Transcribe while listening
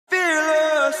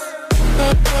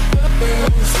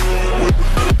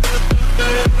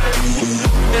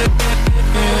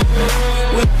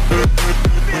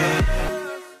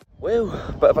Well,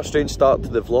 bit of a strange start to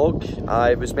the vlog.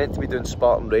 I was meant to be doing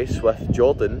Spartan Race with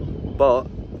Jordan, but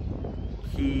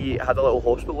he had a little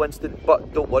hospital incident.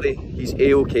 But don't worry, he's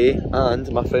A-OK.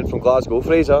 And my friend from Glasgow,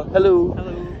 Fraser, hello.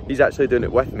 Hello. He's actually doing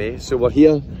it with me. So we're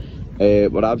here.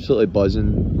 We're absolutely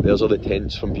buzzing. There's all the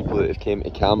tents from people that have came to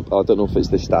camp. I don't know if it's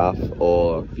the staff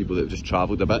or people that have just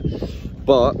travelled a bit,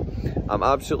 but I'm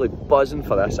absolutely buzzing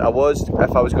for this. If I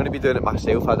was going to be doing it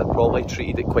myself, I'd have probably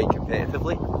treated it quite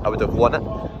competitively. I would have won it,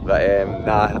 but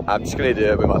nah, I'm just going to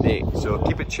do it with my mate. So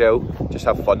keep it chill, just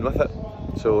have fun with it.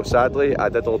 So sadly, I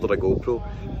did order a GoPro,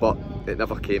 but it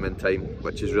never came in time,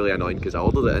 which is really annoying because I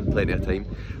ordered it in plenty of time.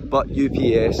 But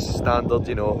UPS standard,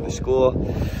 you know, the score.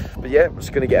 But yeah, we're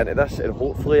just going to get into this, and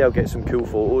hopefully I'll get some cool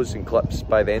photos and clips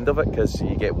by the end of it, because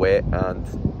you get wet and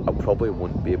I probably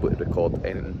won't be able to record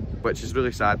anything, which is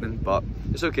really saddening, but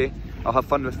it's okay. I'll have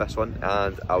fun with this one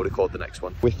and I'll record the next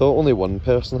one. We thought only one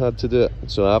person had to do it,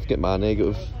 so I've got my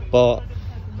negative, but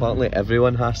apparently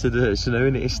everyone has to do it, so now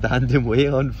we need to stand and wait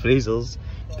on Fraser's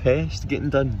test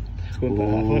getting done.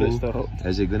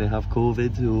 Is he going to have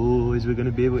COVID? Oh, is we going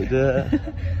to be able to do it?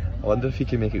 I wonder if he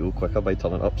can make it go quicker by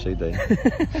turning it upside down.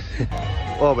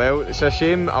 Oh well, it's a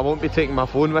shame I won't be taking my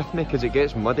phone with me because it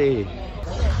gets muddy.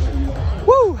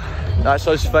 Woo! That's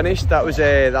us finished. That is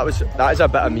a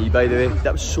bit of me, by the way.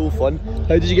 That was so fun.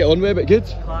 How did you get on with it?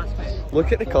 Good?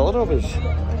 Look at the colour of us.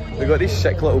 We got these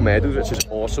sick little medals, which is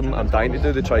awesome. I'm dying to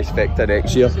do the trifecta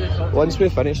next year. Once we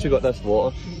finish, we got this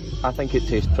water. I think it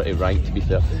tastes pretty rank, to be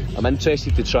fair. I'm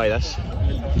interested to try this.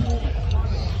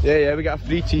 Yeah, we got a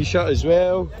free t-shirt as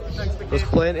well. There's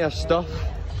plenty of stuff.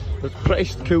 There's a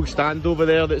pretty cool stand over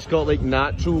there that's got like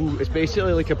natural, it's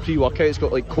basically like a pre-workout. It's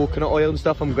got like coconut oil and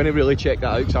stuff. I'm going to really check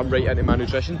that out because I'm right into my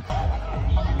nutrition.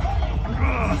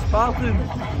 Spartan!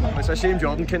 It's a shame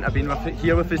Jordan couldn't have been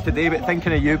here with us today, but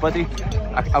thinking of you, buddy,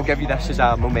 I'll give you this as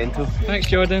a memento. Thanks,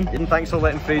 Jordan. And thanks for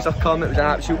letting Fraser come. It was an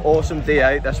absolute awesome day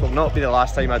out. This will not be the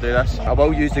last time I do this. I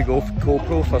will use the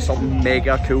GoPro for something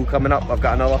mega cool coming up. I've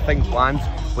got another thing planned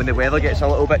when the weather gets a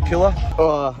little bit cooler.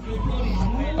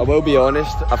 I will be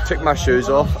honest, I've took my shoes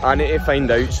off. I need to find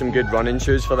out some good running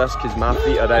shoes for this because my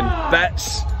feet are in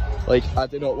bits. Like, I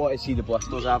do not want to see the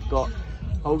blisters I've got.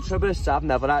 Ultra Boosts, I've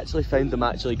never actually found them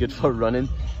actually good for running,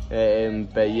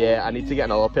 but yeah, I need to get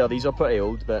another pair. These are pretty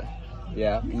old, but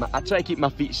yeah, I try to keep my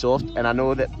feet soft, and I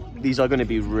know that these are going to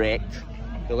be wrecked,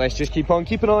 so let's just keep on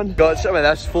keeping on. Got some of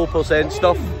this 4%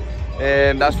 stuff,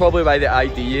 that's probably why they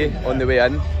ID you on the way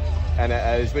in, and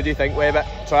it is, what do you think, Webbit?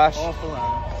 Trash?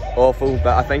 Awful,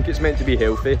 but I think it's meant to be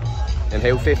healthy, and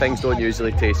healthy things don't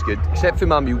usually taste good, except for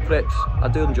my meal preps. I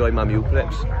do enjoy my meal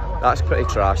preps. That's pretty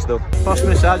trash though. First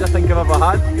massage I think I've ever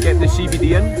had, get the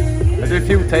CBD in. I do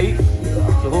feel tight,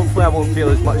 so hopefully I won't feel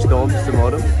as much DOMS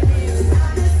tomorrow.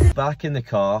 Back in the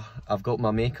car, I've got my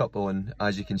makeup on,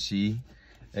 as you can see.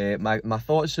 My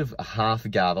thoughts have half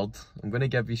gathered. I'm going to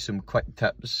give you some quick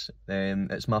tips.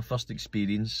 It's my first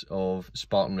experience of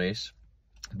Spartan Race,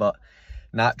 but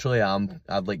naturally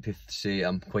I'd like to say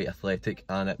I'm quite athletic,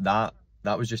 and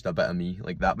that was just a bit of me.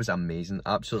 Like, that was amazing,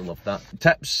 absolutely loved that.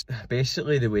 Tips,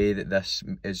 basically the way that this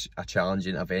is a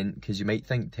challenging event, because you might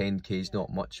think 10k is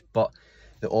not much, but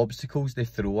the obstacles they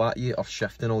throw at you are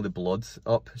shifting all the blood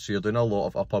up, so you're doing a lot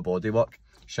of upper body work,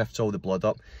 shifts all the blood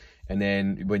up, and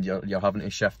then when you're having to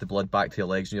shift the blood back to your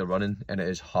legs when you're running, and it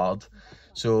is hard.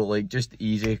 So like, just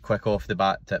easy, quick off the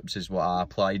bat tips is what I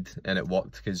applied, and it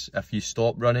worked, because if you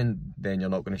stop running, then you're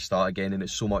not going to start again, and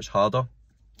it's so much harder.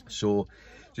 So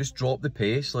just drop the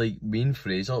pace. Like, me and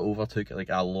Fraser overtook like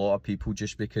a lot of people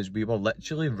just because we were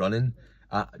literally running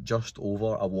at just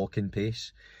over a walking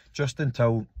pace, just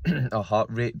until our heart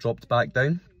rate dropped back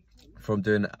down from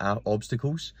doing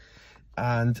obstacles,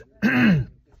 and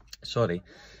sorry,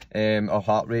 our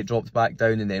heart rate dropped back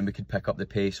down, and then we could pick up the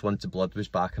pace once the blood was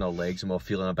back in our legs and we were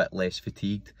feeling a bit less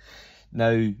fatigued.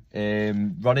 Now,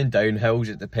 running down hills,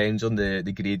 it depends on the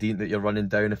gradient that you're running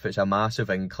down. If it's a massive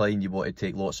incline, you want to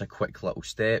take lots of quick little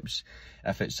steps.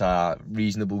 If it's a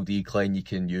reasonable decline, you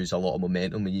can use a lot of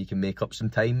momentum and you can make up some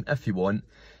time if you want.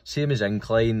 Same as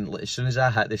incline, as soon as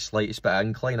I hit the slightest bit of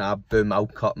incline, I'll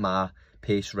cut my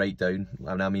pace right down,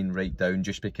 and I mean right down,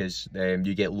 just because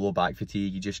you get low back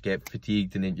fatigue, you just get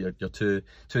fatigued, and then you're too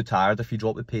tired. If you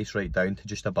drop the pace right down to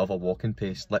just above a walking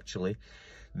pace, literally,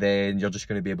 then you're just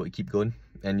going to be able to keep going,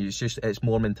 and it's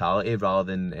more mentality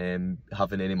rather than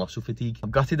having any muscle fatigue. I'm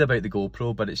gutted about the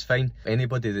GoPro, but it's fine.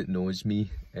 Anybody that knows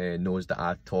me knows that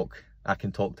I talk I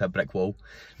can talk to a brick wall.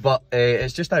 But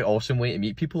it's just an awesome way to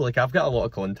meet people. Like, I've got a lot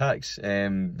of contacts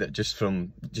that just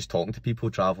from talking to people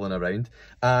travelling around.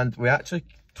 And we actually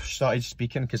started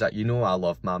speaking because, you know, I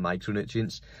love my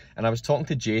micronutrients. And I was talking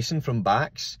to Jason from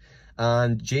Bax,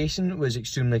 and Jason was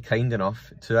extremely kind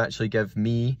enough to actually give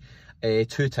me 2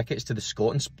 tickets to the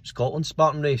Scotland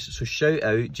Spartan Race. So shout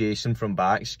out Jason from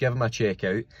Bax, give him a check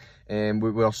out.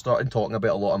 We were starting talking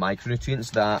about a lot of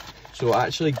micronutrients that, so I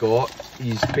actually got,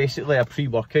 he's basically a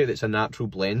pre-workout that's a natural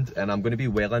blend, and I'm going to be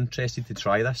well interested to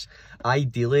try this.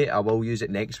 Ideally, I will use it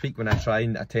next week when I try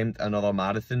and attempt another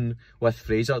marathon with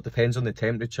Fraser. It depends on the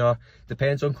temperature,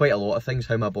 depends on quite a lot of things,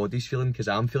 how my body's feeling, because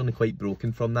I'm feeling quite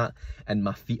broken from that, and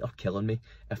my feet are killing me.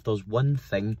 If there's one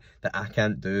thing that I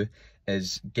can't do,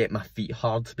 is get my feet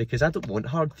hard, because I don't want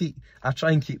hard feet. I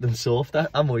try and keep them soft. I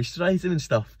moisturise them and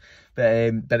stuff,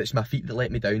 but it's my feet that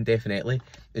let me down, definitely,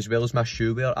 as well as my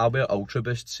shoe wear. I wear Ultra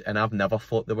Boosts, and I've never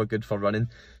thought they were good for running.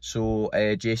 So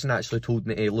Jason actually told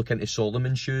me to look into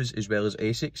Solomon shoes as well as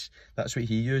Asics. That's what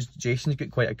he used. Jason's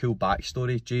got quite a cool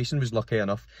backstory. Jason was lucky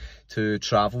enough to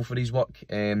travel for his work,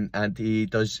 and he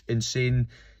does insane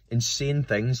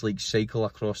things like cycle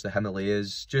across the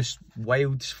Himalayas, just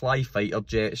wild, fly fighter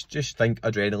jets, just think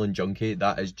adrenaline junkie.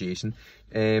 That is Jason.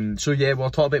 So yeah, we'll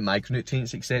talk about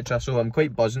micronutrients, etc. So I'm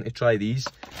quite buzzing to try these.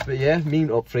 But yeah, me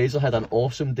and Fraser had an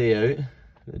awesome day out.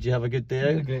 Did you have a good day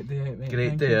out? Yeah, great day out, mate.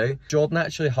 Great day out. Jordan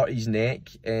actually hurt his neck.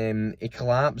 He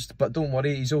collapsed, but don't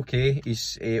worry, he's okay.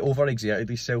 He's overexerted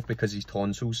himself because of his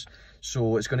tonsils.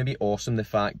 So it's going to be awesome, the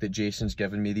fact that Jason's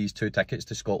given me these 2 tickets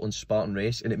to Scotland's Spartan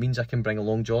Race, and it means I can bring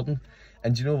along Jordan.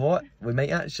 And you know what? We might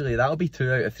actually, that'll be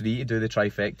 2 out of 3 to do the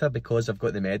trifecta because I've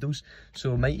got the medals.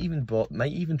 So might even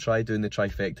try doing the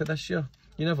trifecta this year.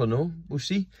 You never know. We'll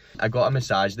see. I got a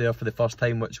massage there for the first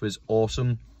time, which was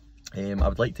awesome. I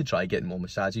would like to try getting more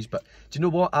massages, but do you know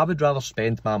what? I would rather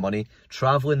spend my money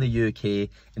travelling the UK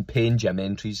and paying gym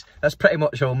entries. That's pretty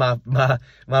much all my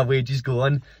wages go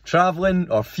on.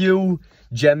 Travelling or fuel,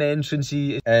 gym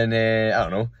entrances, and I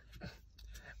don't know,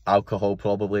 alcohol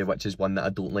probably, which is one that I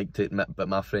don't like to admit, but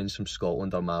my friends from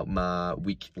Scotland are my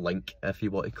weak link, if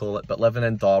you want to call it. But living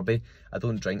in Derby, I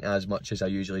don't drink as much as I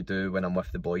usually do when I'm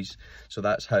with the boys. So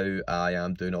that's how I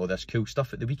am doing all this cool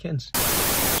stuff at the weekends.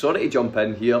 Sorry to jump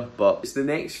in here, but it's the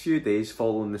next few days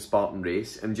following the Spartan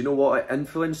Race, and do you know what? It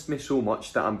influenced me so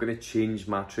much that I'm going to change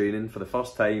my training for the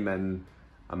first time in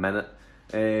a minute.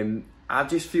 I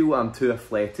just feel I'm too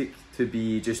athletic to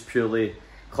be just purely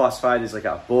classified as like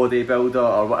a bodybuilder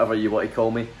or whatever you want to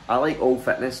call me. I like all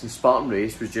fitness, and Spartan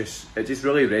Race was just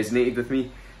really resonated with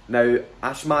me. Now,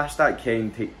 I smashed that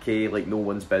 10k like no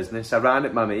one's business. I ran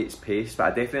at my mate's pace,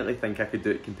 but I definitely think I could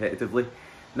do it competitively.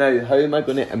 Now, how am I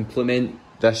going to implement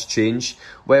this change?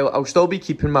 Well, I'll still be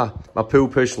keeping my pull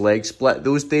push leg split.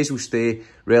 Those days will stay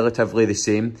relatively the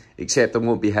same, except I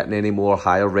won't be hitting any more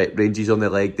higher rep ranges on the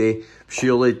leg day,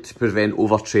 purely to prevent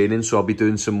overtraining. So I'll be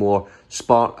doing some more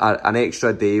an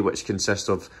extra day, which consists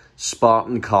of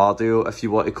Spartan cardio, if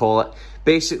you want to call it.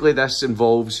 Basically, this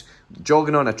involves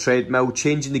jogging on a treadmill,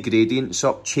 changing the gradients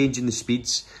up, changing the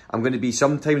speeds. I'm going to be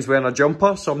sometimes wearing a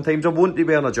jumper, sometimes I won't be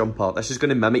wearing a jumper. This is going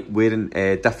to mimic wearing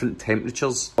different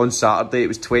temperatures. On Saturday it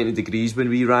was 20 degrees when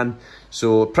we ran,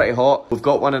 so pretty hot. We've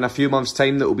got one in a few months'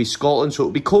 time that will be Scotland, so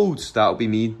it'll be cold. That'll be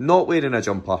me not wearing a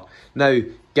jumper. Now,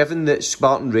 given that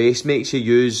Spartan Race makes you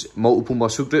use multiple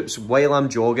muscle groups while I'm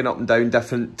jogging up and down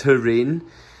different terrain,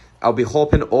 I'll be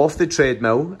hopping off the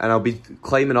treadmill and I'll be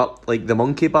climbing up like the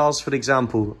monkey bars, for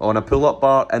example, on a pull-up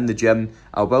bar in the gym.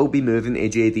 I will be moving to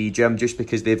JD Gym just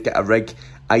because they've got a rig.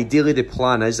 Ideally, the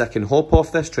plan is I can hop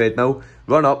off this treadmill,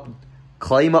 run up,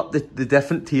 climb up the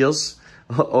different tiers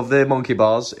of the monkey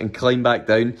bars and climb back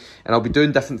down, and I'll be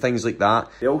doing different things like that.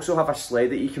 They also have a sled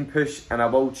that you can push, and I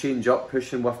will change up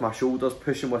pushing with my shoulders,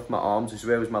 pushing with my arms as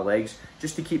well as my legs,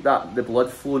 just to keep the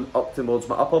blood flowing up towards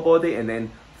my upper body and then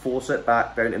force it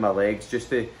back down to my legs, just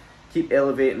to keep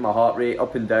elevating my heart rate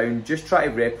up and down. Just try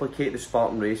to replicate the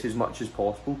Spartan Race as much as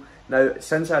possible. Now,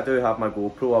 since I do have my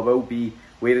GoPro, I will be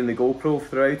wearing the GoPro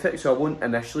throughout it, so I won't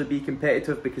initially be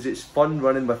competitive because it's fun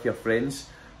running with your friends.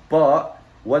 But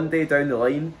one day down the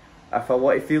line, if I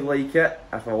want to feel like it,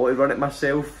 if I want to run it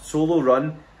myself, solo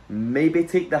run, maybe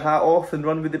take the hat off and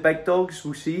run with the big dogs,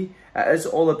 we'll see. It is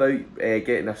all about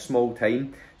getting a small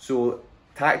time, so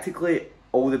tactically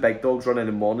all the big dogs run in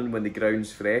the morning when the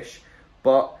ground's fresh,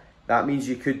 but that means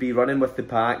you could be running with the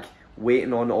pack,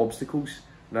 waiting on obstacles.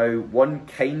 Now, one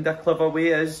kind of clever way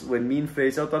is, when me and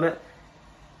Fraser done it,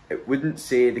 it wouldn't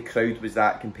say the crowd was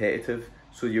that competitive,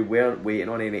 so you weren't waiting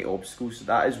on any obstacles. So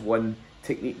that is one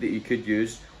technique that you could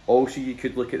use. Also, you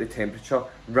could look at the temperature.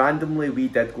 Randomly, we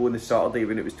did go on the Saturday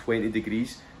when it was 20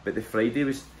 degrees. but the Friday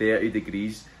was 30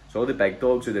 degrees, so all the big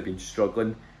dogs would have been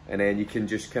struggling, and then you can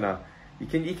just kind of,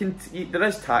 there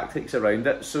is tactics around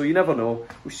it, so you never know.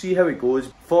 We'll see how it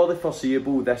goes. For the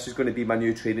foreseeable, this is going to be my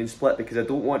new training split, because I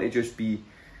don't want to just be,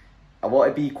 I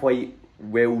want to be quite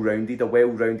well-rounded, a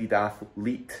well-rounded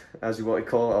athlete, as you want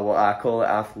to call it, or what I call it,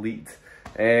 athlete.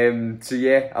 So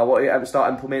yeah, I want to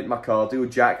start implementing my cardio,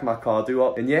 jack my cardio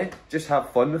up, and yeah, just have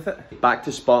fun with it. Back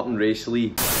to Spartan Race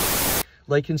League.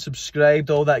 Like and subscribed,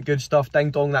 all that good stuff,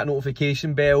 ding dong that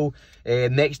notification bell.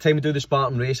 Next time we do the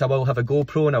Spartan Race, I will have a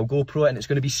GoPro, and I'll GoPro it, and it's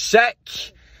going to be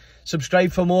sick.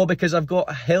 Subscribe for more, because I've got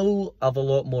a hell of a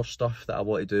lot more stuff that I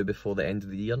want to do before the end of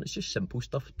the year, and it's just simple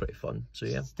stuff. It's pretty fun, so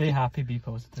yeah. Stay happy, be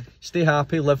positive. Stay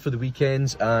happy, live for the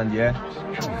weekends, and yeah,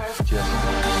 cheers.